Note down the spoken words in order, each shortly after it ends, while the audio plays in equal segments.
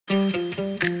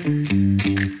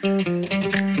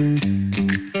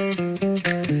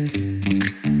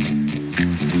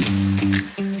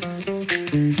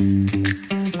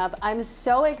I'm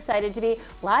so excited to be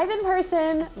live in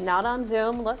person, not on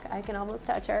Zoom. Look, I can almost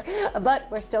touch her, but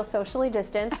we're still socially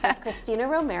distanced with Christina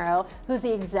Romero, who's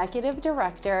the Executive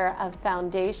Director of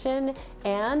Foundation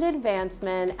and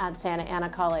Advancement at Santa Ana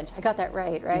College. I got that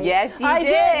right? Yes, you did.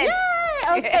 Yay!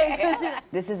 Okay, Christina.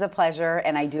 This is a pleasure,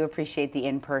 and I do appreciate the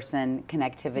in-person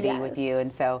connectivity with you,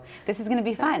 and so this is going to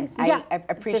be fun. Yeah, I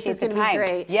appreciate the time. This is going to be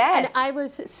great. Yes. And I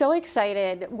was so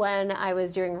excited when I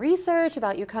was doing research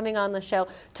about you coming on the show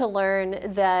to learn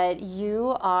that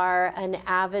you are an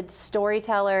avid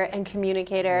storyteller and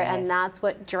communicator, and that's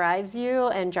what drives you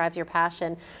and drives your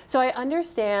passion. So I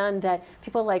understand that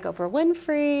people like Oprah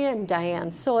Winfrey and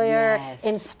Diane Sawyer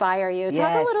inspire you.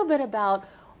 Talk a little bit about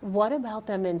what about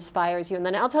them inspires you, and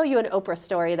then I'll tell you an Oprah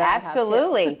story that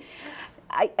Absolutely.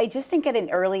 I have too. I just think at an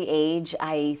early age,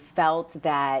 I felt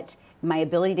that my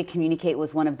ability to communicate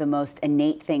was one of the most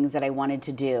innate things that I wanted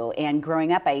to do. And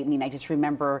growing up, I just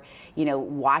remember,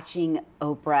 watching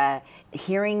Oprah,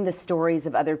 hearing the stories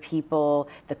of other people,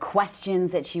 the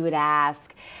questions that she would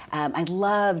ask. I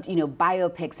loved,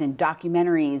 biopics and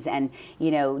documentaries and,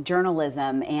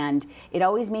 journalism. And it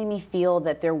always made me feel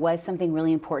that there was something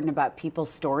really important about people's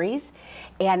stories.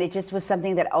 And it just was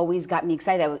something that always got me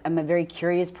excited. I'm a very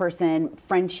curious person.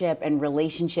 Friendship and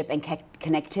relationship and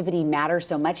connectivity matter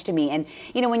so much to me. And,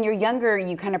 when you're younger,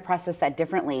 you kind of process that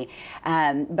differently.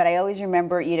 But I always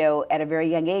remember, at a very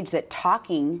young age that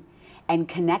talking and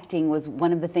connecting was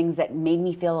one of the things that made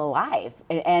me feel alive.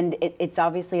 And it's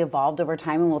obviously evolved over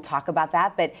time, and we'll talk about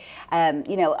that. But,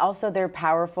 also they're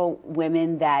powerful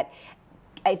women that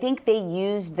I think they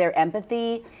used their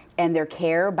empathy and their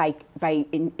care by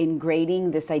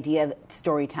ingraining this idea of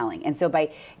storytelling. And so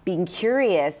by being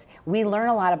curious, we learn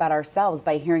a lot about ourselves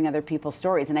by hearing other people's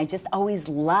stories. And I just always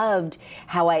loved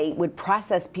how I would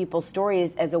process people's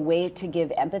stories as a way to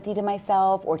give empathy to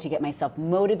myself or to get myself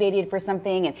motivated for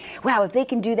something. And wow, if they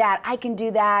can do that, I can do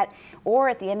that. Or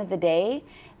at the end of the day,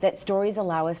 that stories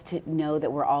allow us to know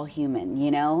that we're all human,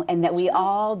 and that we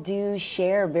all do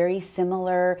share very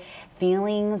similar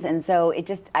feelings. And so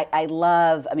I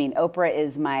love, Oprah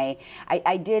is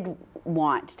I did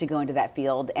want to go into that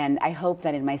field, and I hope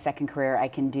that in my second career I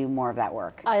can do more of that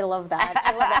work. I love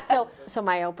that. So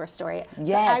my Oprah story. Yes.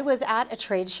 So I was at a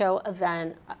trade show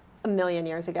event a million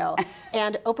years ago,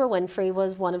 and Oprah Winfrey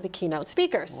was one of the keynote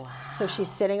speakers. Wow. So she's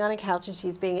sitting on a couch and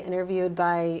she's being interviewed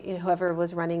by whoever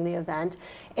was running the event,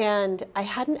 and I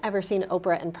hadn't ever seen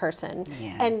Oprah in person.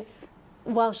 Yes. And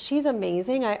while she's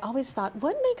amazing, I always thought,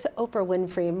 what makes Oprah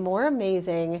Winfrey more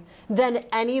amazing than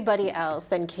anybody else,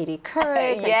 than Katie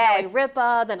Couric, than Kelly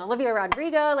Ripa, than Olivia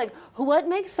Rodrigo? Like, what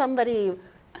makes somebody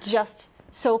just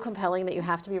so compelling that you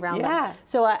have to be around them?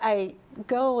 So I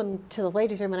go into the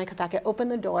ladies' room and I come back, I open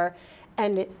the door,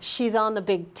 and she's on the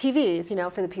big TVs,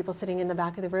 for the people sitting in the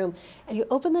back of the room. And you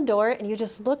open the door and you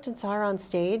just looked and saw her on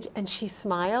stage, and she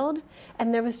smiled,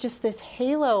 and there was just this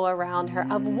halo around her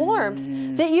of warmth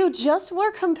that you just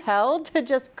were compelled to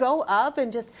just go up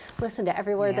and just listen to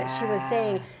every word that she was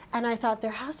saying. And I thought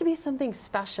there has to be something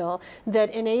special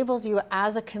that enables you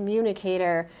as a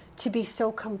communicator to be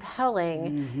so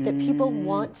compelling that people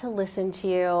want to listen to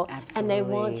you and they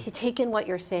want to take in what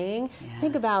you're saying,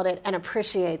 think about it, and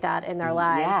appreciate that in their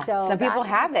lives. So some people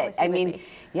have it.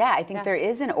 I think there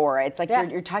is an aura. It's like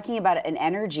you're talking about an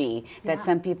energy that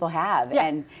some people have,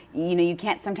 and you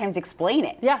can't sometimes explain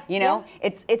it.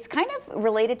 It's kind of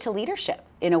related to leadership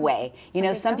in a way.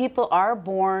 Some people are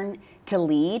born to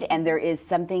lead, and there is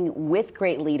something with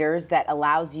great leaders that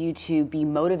allows you to be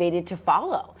motivated to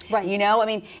follow. Right.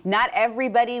 Not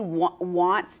everybody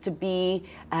wants to be,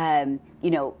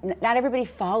 not everybody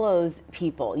follows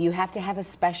people. You have to have a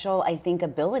special, I think,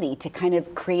 ability to kind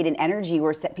of create an energy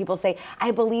where people say,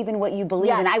 I believe in what you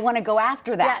believe, and I want to go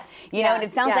after that. And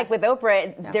it sounds like with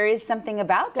Oprah, there is something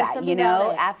about that, something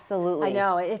about it. Absolutely. I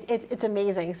know, it's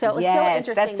amazing. So it was so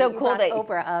interesting that's so that you cool brought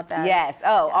Oprah up.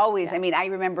 Always. I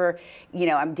remember,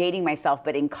 I'm dating myself,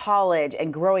 but in college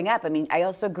and growing up, I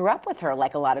also grew up with her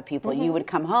like a lot of people. You would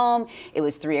come home, it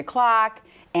was 3:00,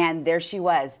 and there she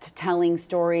was telling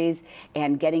stories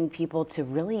and getting people to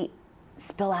really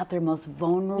spill out their most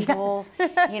vulnerable,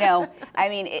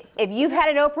 if you've had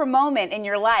an Oprah moment in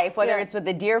your life, whether it's with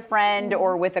a dear friend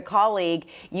or with a colleague,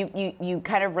 you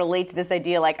kind of relate to this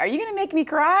idea like, are you going to make me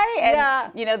cry?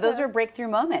 And, those are breakthrough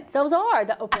moments. Those are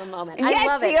the Oprah moment. I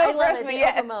love it. I love it. The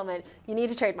Oprah moment. You need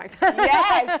to trademark that.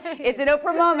 Yes, it's an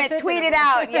Oprah moment. Tweet it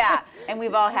out. And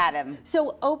we've all had them.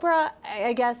 So Oprah,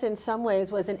 I guess in some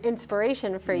ways, was an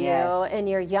inspiration for you in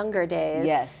your younger days.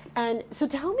 Yes. And so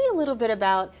tell me a little bit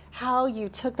about how you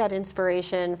took that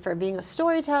inspiration for being a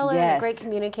storeteller and a great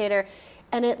communicator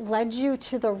and it led you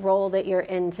to the role that you're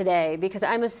in today? Because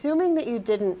I'm assuming that you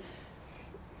didn't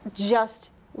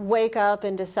just wake up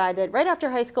and decide that right after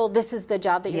high school, this is the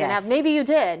job that you're going to have. Maybe you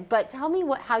did, but tell me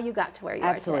how you got to where you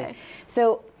are today.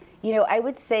 So, I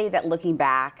would say that looking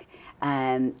back,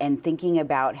 and thinking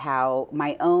about how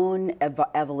my own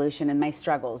evolution and my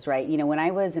struggles, right? When I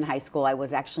was in high school, I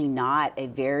was actually not a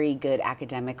very good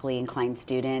academically inclined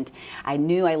student. I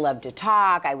knew I loved to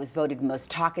talk. I was voted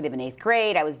most talkative in 8th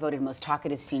grade. I was voted most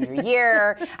talkative senior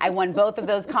year. I won both of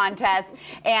those contests.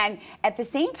 And at the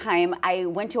same time, I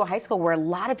went to a high school where a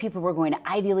lot of people were going to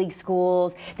Ivy League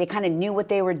schools. They kind of knew what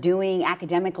they were doing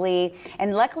academically.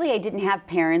 And luckily, I didn't have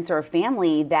parents or a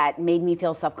family that made me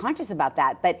feel self-conscious about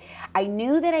that. But I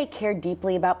knew that I cared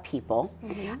deeply about people.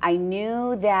 Mm-hmm. I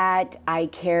knew that I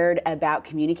cared about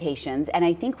communications. And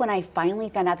I think when I finally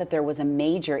found out that there was a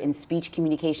major in speech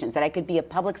communications, that I could be a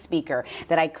public speaker,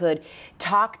 that I could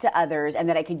talk to others, and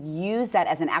that I could use that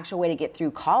as an actual way to get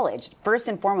through college, first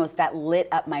and foremost, that lit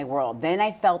up my world. Then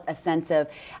I felt a sense of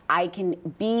I can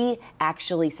be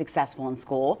actually successful in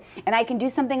school, and I can do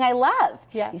something I love.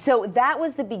 Yeah. So that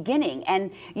was the beginning.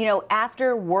 And,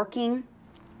 after working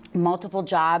multiple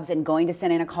jobs and going to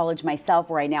Santa Ana College myself,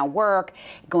 where I now work,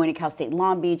 going to Cal State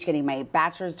Long Beach, getting my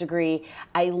bachelor's degree,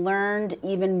 I learned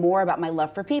even more about my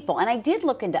love for people. And I did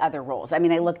look into other roles. I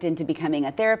mean, I looked into becoming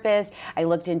a therapist. I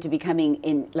looked into becoming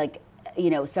in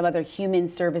some other human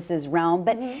services realm.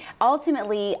 But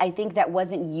ultimately, I think that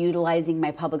wasn't utilizing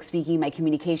my public speaking, my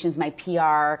communications, my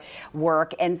PR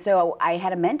work. And so I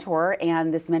had a mentor,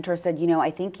 and this mentor said,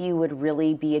 I think you would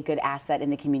really be a good asset in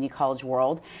the community college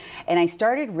world. And I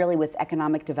started really with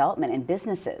economic development and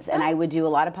businesses. And I would do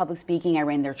a lot of public speaking. I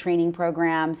ran their training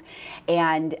programs.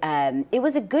 And it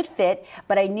was a good fit,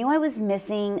 but I knew I was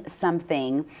missing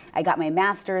something. I got my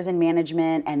master's in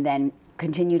management and then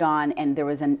continued on, and there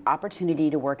was an opportunity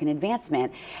to work in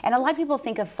advancement. And a lot of people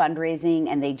think of fundraising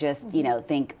and they just,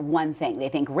 think one thing. They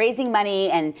think raising money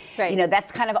and,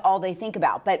 that's kind of all they think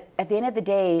about. But at the end of the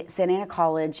day, Santa Ana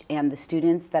College and the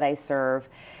students that I serve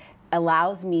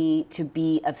allows me to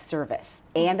be of service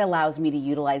and allows me to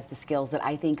utilize the skills that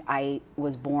I think I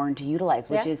was born to utilize,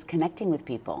 which is connecting with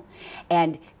people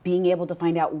and being able to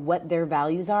find out what their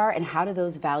values are and how do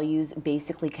those values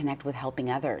basically connect with helping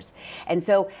others. And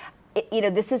so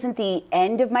this isn't the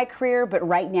end of my career, but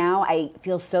right now I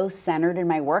feel so centered in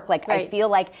my work. I feel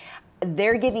like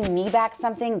they're giving me back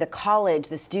something, the college,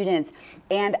 the students,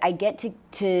 and I get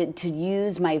to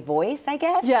use my voice, I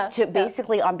guess, to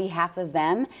basically on behalf of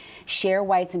them, share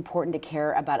why it's important to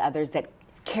care about others that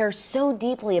care so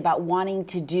deeply about wanting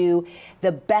to do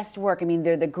the best work. I mean,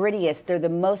 they're the grittiest, they're the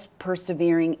most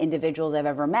persevering individuals I've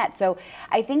ever met. So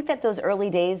I think that those early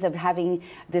days of having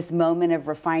this moment of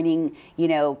refining,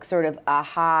 sort of,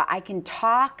 I can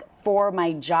talk for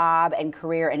my job and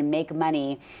career and make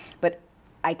money, but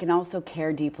I can also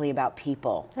care deeply about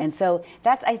people. And so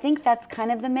I think that's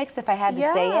kind of the mix, if I had to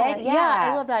say it. Yeah,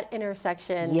 I love that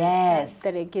intersection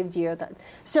that it gives you.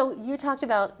 So you talked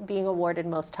about being awarded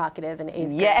most talkative in 8th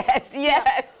grade. Yes.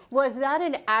 Yeah. Was that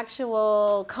an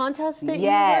actual contest that you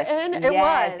were in?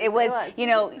 It was.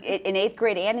 In 8th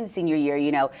grade and in senior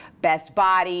year, best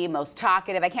body, most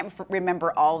talkative. I can't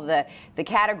remember all the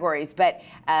categories, but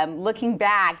looking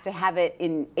back to have it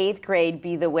in 8th grade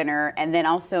be the winner and then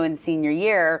also in senior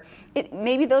year,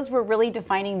 maybe those were really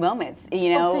defining moments,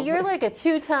 so you're like a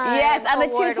two-time Yes, I'm a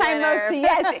award two-time winner. most.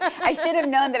 Yes, I should have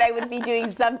known that I would be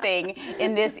doing something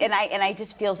in this, and I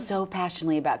just feel so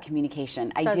passionately about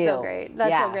communication. That's do. So great.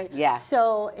 That's so great. Yeah.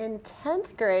 So in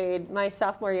 10th grade, my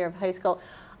sophomore year of high school,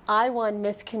 I won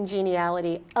Miss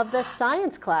Congeniality of the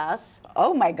science class.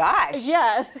 Oh my gosh.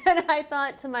 Yes, and I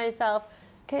thought to myself,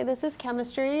 okay, this is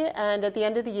chemistry, and at the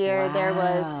end of the year, there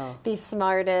was the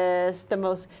smartest, the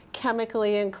most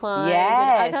chemically inclined, and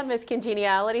I got Miss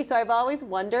Congeniality, so I've always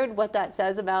wondered what that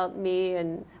says about me.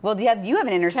 And well, you have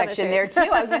an intersection there too.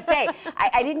 I was going to say,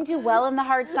 I didn't do well in the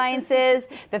hard sciences.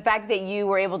 The fact that you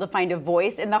were able to find a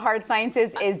voice in the hard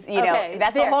sciences is,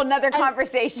 that's a whole nother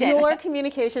conversation. Your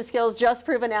communication skills just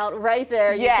proven out right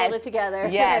there. You pulled it together.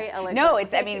 Yes.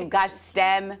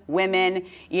 STEM, women,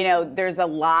 there's a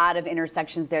lot of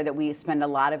intersections there that we spend a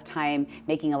lot of time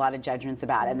making a lot of judgments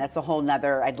about, and that's a whole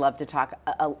nother, I'd love to talk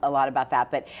a lot about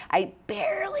that, but I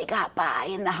barely got by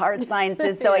in the hard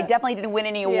sciences, so I definitely didn't win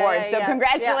any awards, so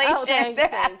congratulations. Oh, thanks.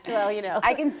 Well,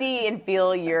 I can see and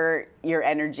feel your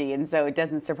energy, and so it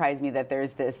doesn't surprise me that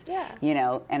there's this,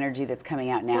 energy that's coming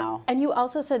out now. And you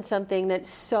also said something that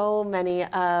so many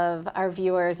of our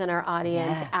viewers and our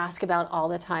audience ask about all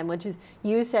the time, which is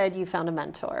you said you found a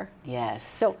mentor. Yes.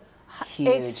 So huge.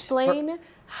 Explain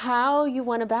how you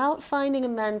went about finding a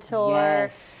mentor.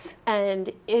 Yes. And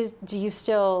are you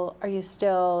still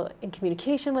in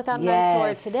communication with that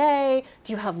mentor today?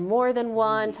 Do you have more than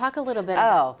one? Talk a little bit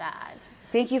about that.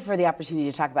 Thank you for the opportunity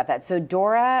to talk about that. So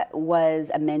Dora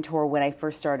was a mentor when I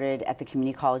first started at the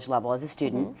community college level as a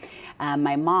student.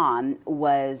 My mom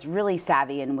was really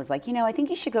savvy and was like, I think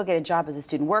you should go get a job as a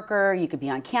student worker. You could be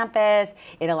on campus.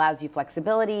 It allows you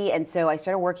flexibility. And so I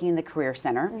started working in the Career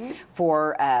Center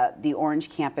for the Orange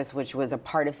campus, which was a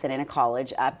part of Santa Ana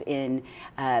College up in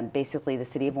basically the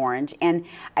city of Orange. And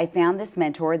I found this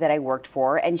mentor that I worked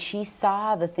for, and she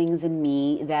saw the things in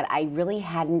me that I really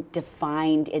hadn't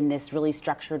defined in this really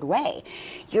structured way.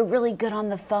 You're really good on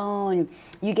the phone.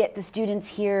 You get the students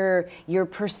here. You're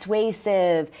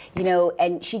persuasive,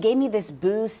 and she gave me this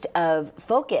boost of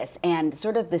focus and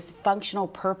sort of this functional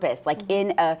purpose, like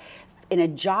in a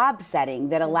job setting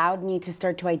that allowed me to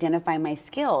start to identify my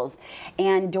skills.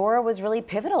 And Dora was really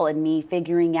pivotal in me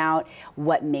figuring out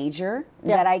what major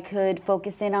that I could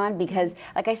focus in on, because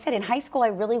like I said, in high school, I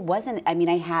really wasn't, I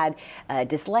had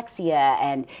dyslexia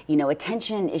and,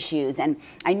 attention issues. And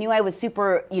I knew I was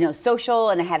super, social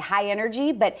and I had high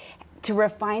energy, but to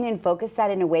refine and focus that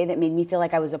in a way that made me feel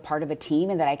like I was a part of a team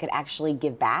and that I could actually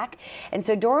give back. And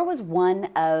so Dora was one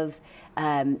of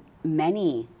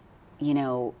many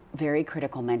very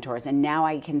critical mentors. And now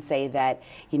I can say that,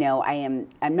 I'm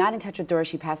not in touch with Dora.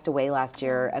 She passed away last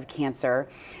year of cancer,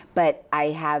 but I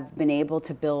have been able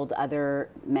to build other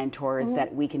mentors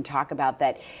that we can talk about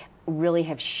that really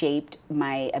have shaped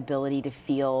my ability to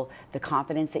feel the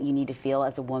confidence that you need to feel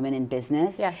as a woman in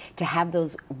business, to have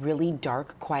those really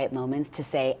dark, quiet moments to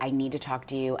say, I need to talk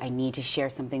to you. I need to share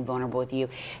something vulnerable with you.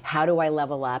 How do I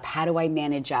level up? How do I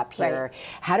manage up here?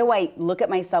 How do I look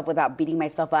at myself without beating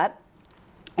myself up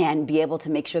and be able to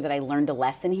make sure that I learned a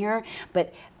lesson here?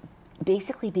 But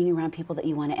basically being around people that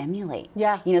you want to emulate.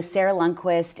 Sarah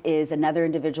Lundquist is another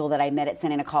individual that I met at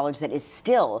Santa Ana College that is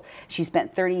still, she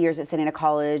spent 30 years at Santa Ana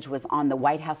College, was on the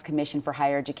White House Commission for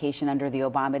Higher Education under the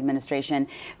Obama administration.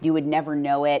 You would never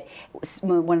know it.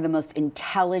 One of the most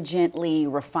intelligently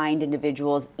refined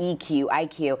individuals, EQ,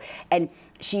 IQ, and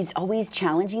she's always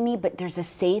challenging me, but there's a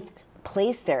safe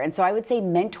place there. And so I would say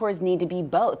mentors need to be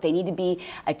both. They need to be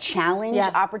a challenge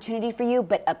opportunity for you,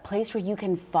 but a place where you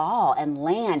can fall and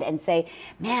land and say,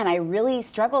 man, I really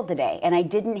struggled today and I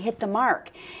didn't hit the mark,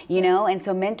 And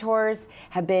so mentors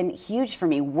have been huge for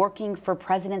me, working for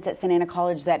presidents at Santa Ana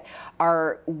College that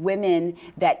are women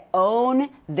that own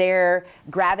their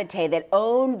gravite, that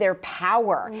own their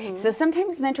power. So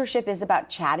sometimes mentorship is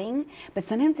about chatting, but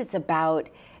sometimes it's about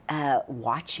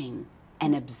watching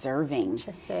and observing,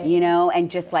 and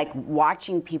just like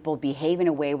watching people behave in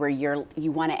a way where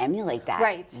you want to emulate that.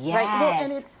 Right. Well,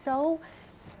 and it's so,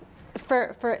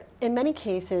 for in many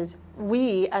cases,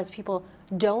 we as people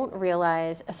don't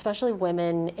realize, especially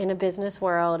women in a business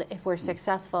world, if we're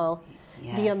successful,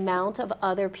 the amount of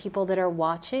other people that are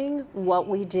watching what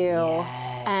we do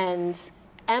and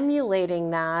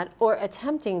emulating that or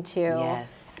attempting to.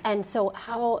 And so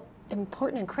how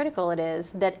important and critical it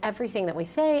is that everything that we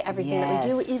say, everything that we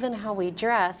do, even how we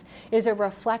dress, is a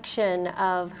reflection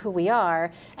of who we are.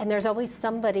 And there's always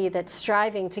somebody that's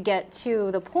striving to get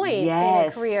to the point in a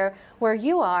career where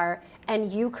you are, and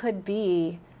you could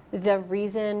be the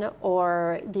reason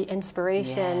or the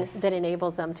inspiration that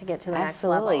enables them to get to the next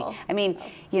level.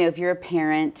 If you're a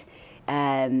parent,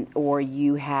 or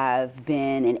you have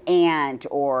been an aunt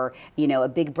or, a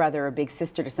big brother or big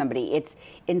sister to somebody. It's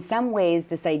in some ways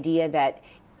this idea that,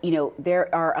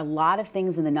 there are a lot of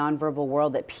things in the nonverbal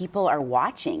world that people are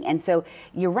watching. And so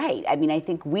you're right. I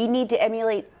think we need to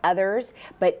emulate others,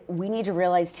 but we need to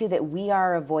realize too that we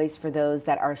are a voice for those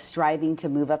that are striving to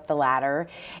move up the ladder.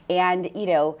 And,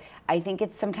 I think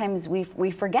it's sometimes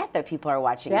we forget that people are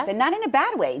watching us, and not in a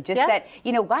bad way, just that,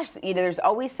 there's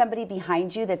always somebody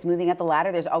behind you that's moving up the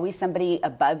ladder. There's always somebody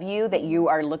above you that you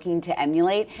are looking to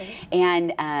emulate.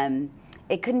 And,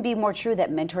 it couldn't be more true that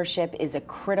mentorship is a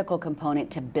critical component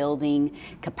to building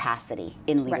capacity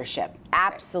in leadership.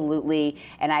 Absolutely.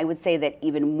 And I would say that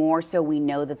even more so, we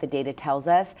know that the data tells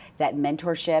us that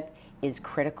mentorship is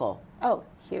critical. Oh,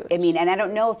 huge. And I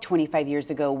don't know if 25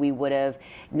 years ago we would have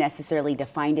necessarily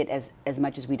defined it as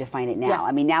much as we define it now.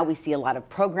 Now we see a lot of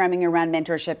programming around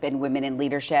mentorship and women in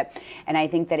leadership, and I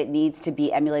think that it needs to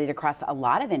be emulated across a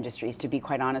lot of industries, to be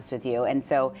quite honest with you. And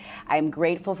so I'm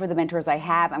grateful for the mentors I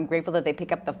have. I'm grateful that they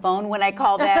pick up the phone when I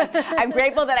call them. I'm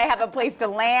grateful that I have a place to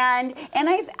land, and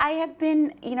I have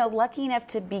been, lucky enough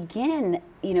to begin,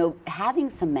 having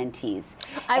some mentees.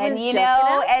 I was just gonna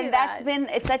ask you that's been,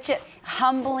 it's such a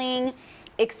humbling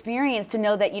experience to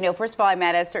know that, first of all, I'm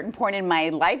at a certain point in my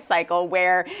life cycle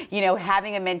where,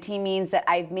 having a mentee means that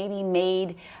I've maybe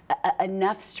made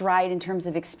enough stride in terms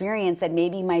of experience that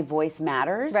maybe my voice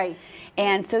matters. Right.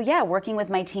 And so, yeah, working with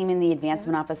my team in the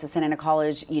advancement office at Santa Ana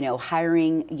College,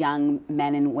 hiring young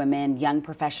men and women, young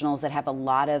professionals that have a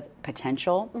lot of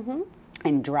potential.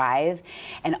 And drive,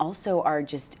 and also are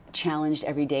just challenged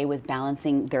every day with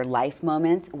balancing their life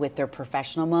moments with their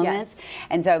professional moments. Yes.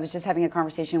 And so I was just having a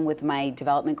conversation with my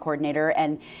development coordinator,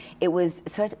 and it was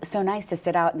so nice to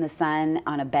sit out in the sun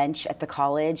on a bench at the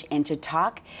college and to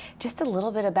talk just a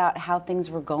little bit about how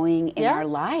things were going in our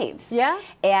lives. Yeah.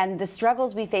 And the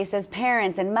struggles we face as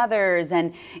parents and mothers,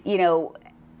 and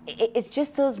it's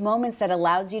just those moments that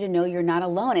allows you to know you're not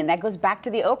alone, and that goes back to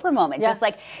the Oprah moment. Just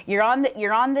like you're on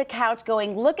the couch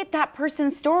going, look at that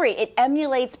person's story. It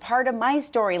emulates part of my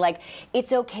story. Like,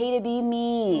 it's okay to be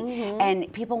me,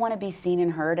 and people want to be seen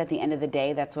and heard. At the end of the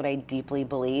day, that's what I deeply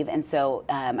believe, and so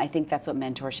I think that's what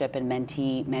mentorship and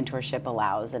mentee mentorship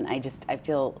allows. And I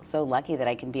feel so lucky that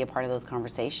I can be a part of those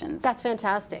conversations. That's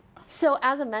fantastic. So,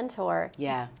 as a mentor,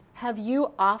 have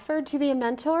you offered to be a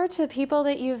mentor to people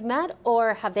that you've met,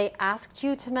 or have they asked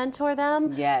you to mentor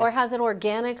them? Yes. Or has it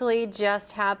organically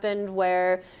just happened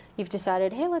where you've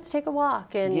decided, hey, let's take a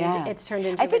walk, and it's turned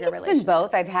into a bigger relationship? I think it's been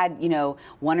both. I've had,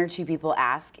 one or two people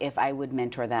ask if I would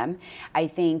mentor them. I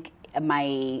think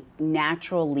my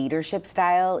natural leadership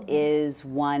style is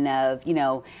one of,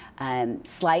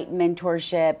 slight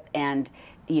mentorship and,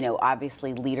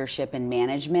 obviously leadership and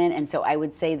management. And so I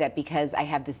would say that because I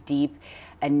have this deep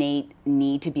innate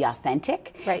need to be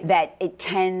authentic, that it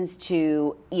tends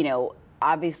to,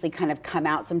 obviously kind of come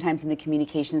out sometimes in the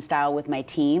communication style with my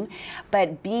team.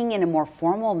 But being in a more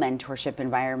formal mentorship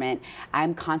environment,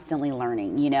 I'm constantly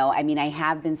learning. I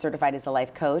have been certified as a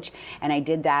life coach, and I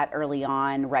did that early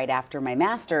on right after my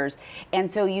master's. And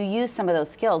so you use some of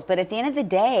those skills. But at the end of the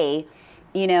day,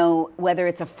 whether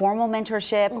it's a formal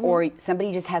mentorship or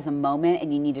somebody just has a moment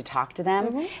and you need to talk to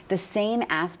them, the same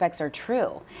aspects are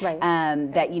true.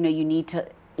 That, you need to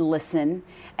listen.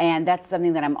 And that's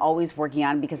something that I'm always working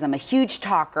on, because I'm a huge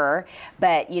talker,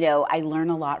 but, I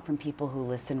learn a lot from people who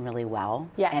listen really well.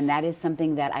 Yes. And that is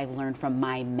something that I've learned from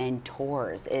my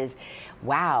mentors is,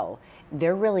 wow,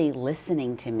 they're really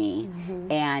listening to me.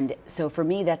 And so for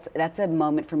me, that's a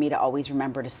moment for me to always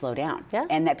remember to slow down.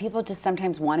 And that people just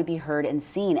sometimes want to be heard and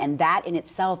seen. And that in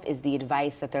itself is the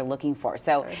advice that they're looking for.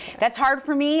 So that's hard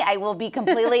for me. I will be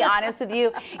completely honest with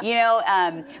you,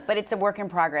 but it's a work in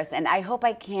progress. And I hope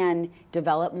I can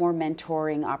develop more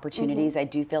mentoring opportunities. I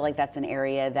do feel like that's an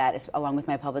area that is, along with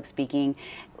my public speaking,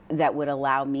 that would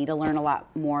allow me to learn a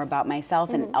lot more about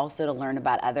myself and also to learn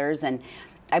about others. And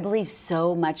I believe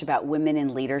so much about women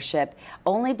in leadership,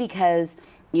 only because,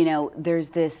 there's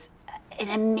an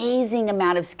amazing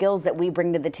amount of skills that we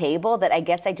bring to the table that I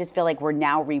guess I just feel like we're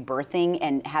now rebirthing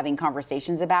and having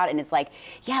conversations about. And it's like,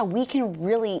 yeah, we can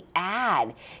really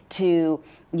add to,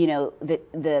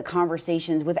 the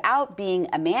conversations without being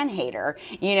a man hater,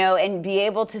 and be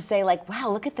able to say like, wow,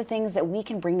 look at the things that we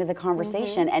can bring to the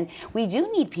conversation. And we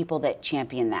do need people that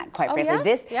champion that, quite frankly.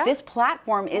 This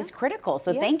platform is critical.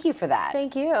 So thank you for that.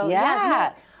 Thank you.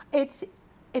 Yeah. Yes,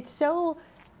 it's so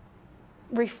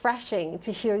refreshing to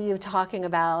hear you talking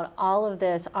about all of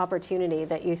this opportunity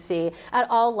that you see at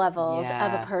all levels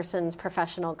of a person's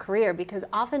professional career, because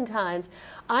oftentimes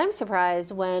I'm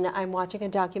surprised when I'm watching a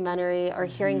documentary or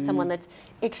hearing someone that's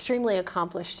extremely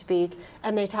accomplished speak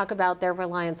and they talk about their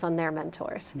reliance on their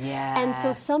mentors. And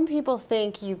so some people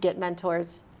think you get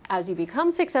mentors as you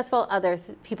become successful, other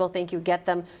people think you get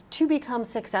them to become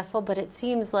successful, but it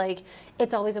seems like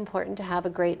it's always important to have a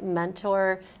great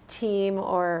mentor team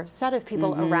or set of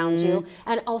people around you,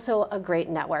 and also a great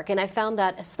network. And I found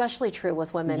that especially true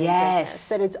with women in business,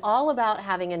 that it's all about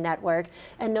having a network,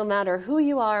 and no matter who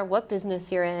you are, what business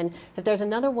you're in, if there's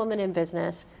another woman in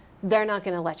business, they're not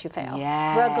going to let you fail.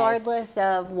 Regardless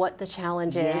of what the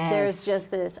challenge is. There's just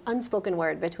this unspoken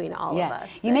word between all of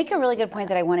us. You make a really good point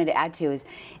that I wanted to add to is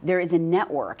there is a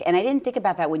network. And I didn't think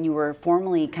about that when you were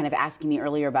formally kind of asking me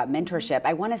earlier about mentorship.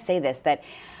 I want to say this, that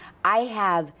I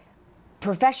have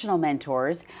professional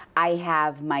mentors. I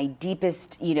have my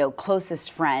deepest, closest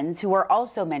friends who are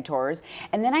also mentors.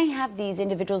 And then I have these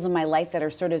individuals in my life that are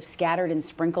sort of scattered and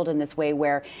sprinkled in this way,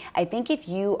 where I think if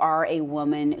you are a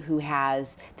woman who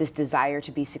has this desire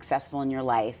to be successful in your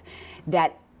life,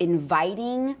 that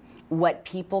inviting what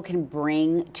people can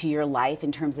bring to your life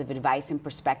in terms of advice and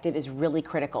perspective is really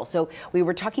critical. So we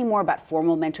were talking more about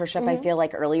formal mentorship, I feel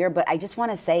like earlier, but I just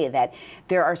want to say that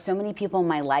there are so many people in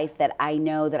my life that I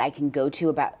know that I can go to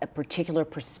about a particular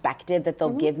perspective that they'll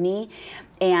give me.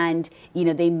 And, you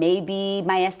know, they may be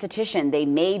my esthetician, they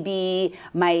may be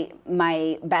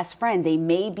my best friend, they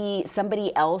may be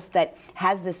somebody else that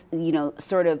has this, you know,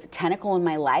 sort of tentacle in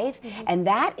my life. And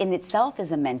that in itself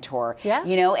is a mentor,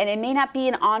 you know, and it may not be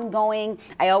an ongoing,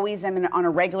 I always am on a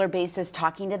regular basis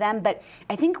talking to them, but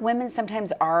I think women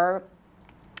sometimes are,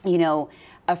 you know,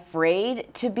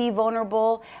 afraid to be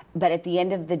vulnerable, but at the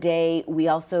end of the day, we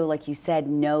also, like you said,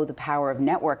 know the power of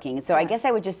networking. So I guess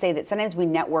I would just say that sometimes we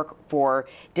network for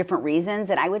different reasons,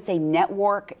 and I would say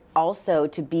network also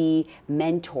to be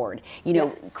mentored. You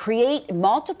know, create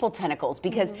multiple tentacles,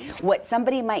 because what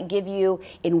somebody might give you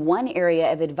in one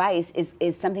area of advice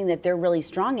is something that they're really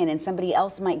strong in, and somebody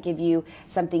else might give you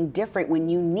something different when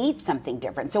you need something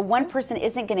different. So one person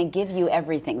isn't going to give you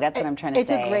everything. That's what I'm trying to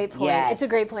say. It's a great point. It's a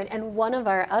great point. And one of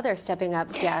our other Stepping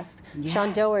Up guests,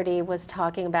 Sean Doherty, was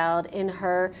talking about in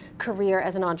her career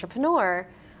as an entrepreneur,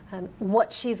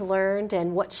 what she's learned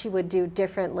and what she would do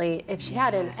differently if she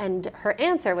hadn't. And her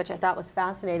answer, which I thought was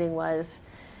fascinating, was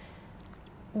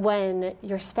when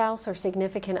your spouse or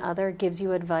significant other gives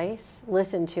you advice,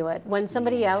 listen to it. When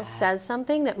somebody else says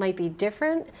something that might be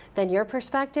different than your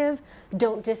perspective,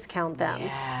 don't discount them.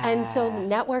 And so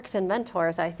networks and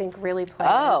mentors, I think, really play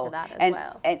into that as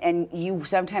well.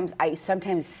 And I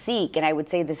sometimes seek, and I would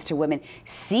say this to women,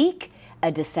 seek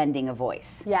a descending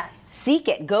voice. Seek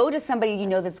it. Go to somebody you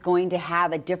know that's going to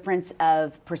have a difference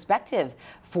of perspective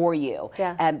for you,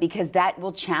 because that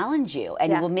will challenge you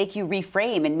and will make you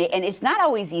reframe. And it's not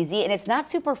always easy, and it's not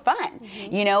super fun,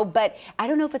 you know, but I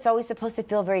don't know if it's always supposed to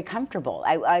feel very comfortable.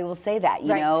 I will say that,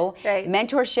 you know.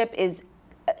 Mentorship is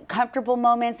comfortable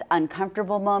moments,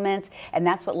 uncomfortable moments, and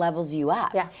that's what levels you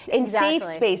up. In safe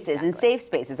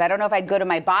spaces. I don't know if I'd go to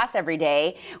my boss every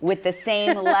day with the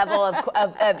same level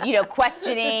of you know,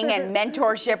 questioning and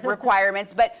mentorship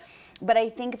requirements, but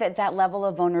I think that level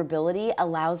of vulnerability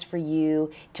allows for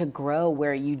you to grow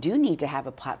where you do need to have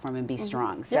a platform and be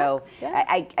strong. So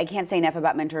I can't say enough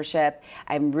about mentorship.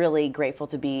 I'm really grateful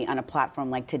to be on a platform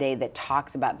like today that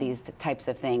talks about these types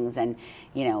of things, and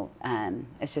you know,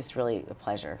 it's just really a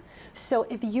pleasure. So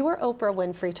if you were Oprah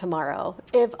Winfrey tomorrow,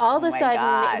 if all of a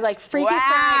sudden, like Freaky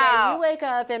Friday, you wake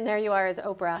up and there you are as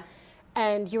Oprah,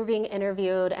 and you were being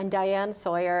interviewed, and Diane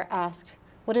Sawyer asked,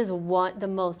 what is the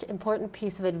most important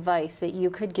piece of advice that you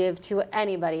could give to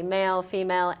anybody, male,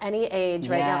 female, any age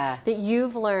right now, that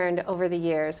you've learned over the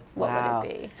years? What would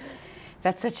it be?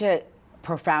 That's such a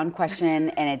profound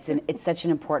question, and it's such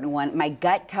an important one. My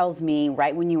gut tells me,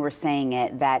 right when you were saying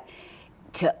it, that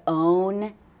to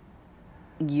own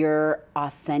your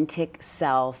authentic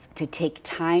self, to take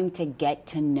time to get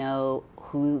to know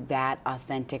who that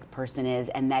authentic person is,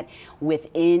 and that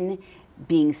within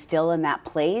being still in that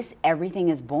place, everything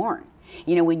is born.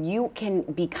 You know, when you can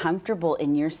be comfortable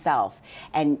in yourself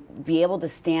and be able to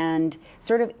stand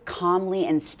sort of calmly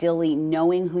and stilly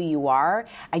knowing who you are,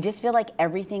 I just feel like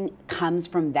everything comes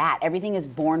from that. Everything is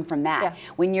born from that.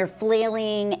 When you're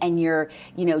flailing and you're,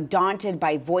 you know, daunted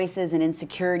by voices and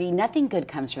insecurity, nothing good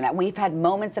comes from that. We've had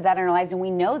moments of that in our lives, and we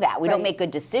know that. We don't make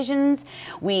good decisions.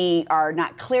 We are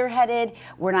not clear-headed.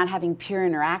 We're not having pure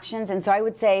interactions. And so I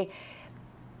would say,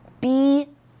 be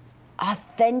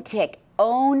authentic.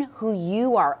 Own who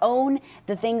you are. Own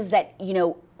the things that, you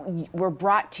know, were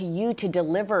brought to you to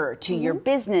deliver to your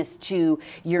business, to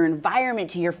your environment,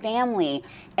 to your family.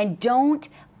 And don't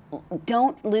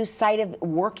lose sight of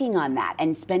working on that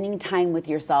and spending time with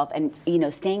yourself and, you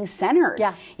know, staying centered.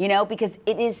 You know, because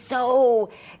it is so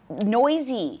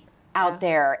noisy out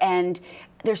there, and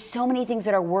there's so many things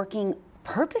that are working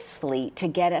purposefully to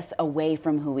get us away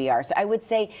from who we are. So I would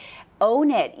say,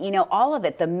 own it, you know, all of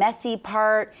it, the messy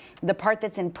part, the part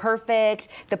that's imperfect,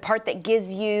 the part that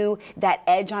gives you that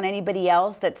edge on anybody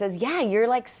else that says, yeah, you're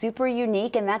like super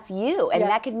unique and that's you. And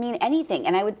that could mean anything.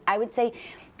 And I would say,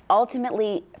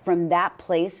 ultimately, from that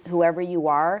place, whoever you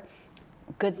are,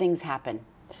 good things happen.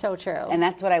 So true. And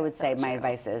that's what I would say my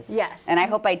advice is. And I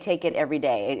hope I take it every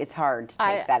day. It's hard to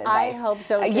take that advice. I hope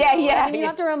so too. I mean, you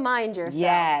have to remind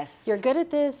yourself. You're good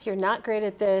at this, you're not great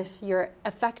at this, you're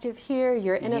effective here,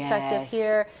 you're ineffective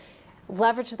here.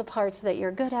 Leverage the parts that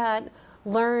you're good at.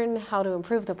 Learn how to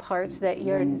improve the parts that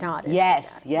you're not as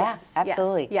good at.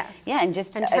 Absolutely. And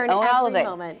just turn own all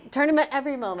of it. Turn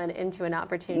every moment into an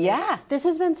opportunity. This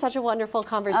has been such a wonderful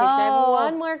conversation. I have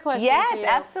one more question for you.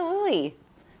 Absolutely.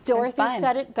 Dorothy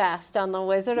said it best on The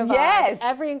Wizard of Oz.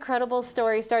 Every incredible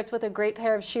story starts with a great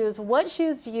pair of shoes. What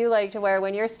shoes do you like to wear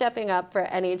when you're stepping up for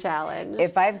any challenge?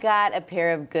 If I've got a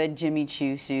pair of good Jimmy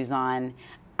Choo shoes on,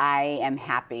 I am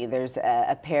happy. There's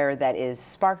a pair that is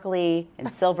sparkly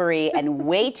and silvery and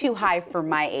way too high for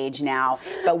my age now.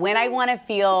 But when I want to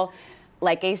feel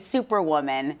like a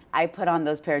superwoman, I put on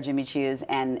those pair of Jimmy Choos,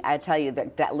 and I tell you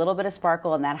that little bit of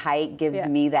sparkle and that height gives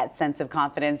me that sense of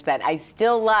confidence that I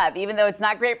still love. Even though it's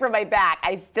not great for my back,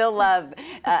 I still love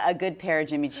a good pair of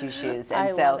Jimmy Choo shoes.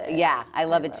 And I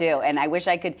love it too. And I wish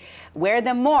I could wear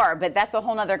them more, but that's a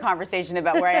whole nother conversation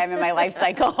about where I am in my life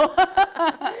cycle.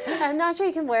 I'm not sure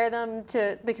you can wear them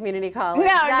to the community college.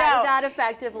 That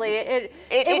effectively.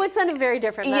 It would send a very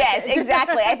different message. Yes,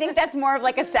 exactly. I think that's more of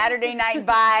like a Saturday night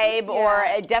vibe, or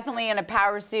definitely in a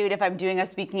power suit if I'm doing a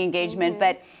speaking engagement.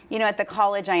 But at the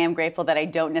college, I am grateful that I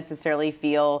don't necessarily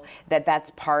feel that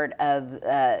that's part of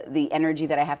the energy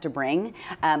that I have to bring.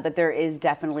 But there is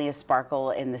definitely a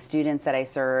sparkle in the students that I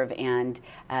serve, and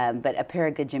but a pair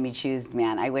of good Jimmy Choos,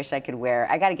 man, I wish I could wear.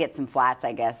 I got to get some flats,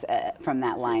 I guess, from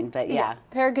that line. But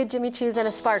pair of good Jimmy Choos and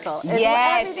a sparkle.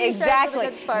 Yes, exactly.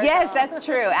 Yes, that's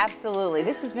true. Absolutely.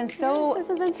 This has been so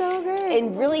great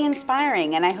and really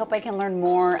inspiring, and I hope I can learn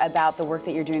more about the work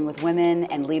that you're doing with women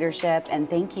and leadership, and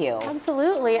thank you.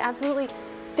 Absolutely.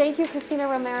 Thank you, Christina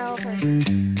Romero.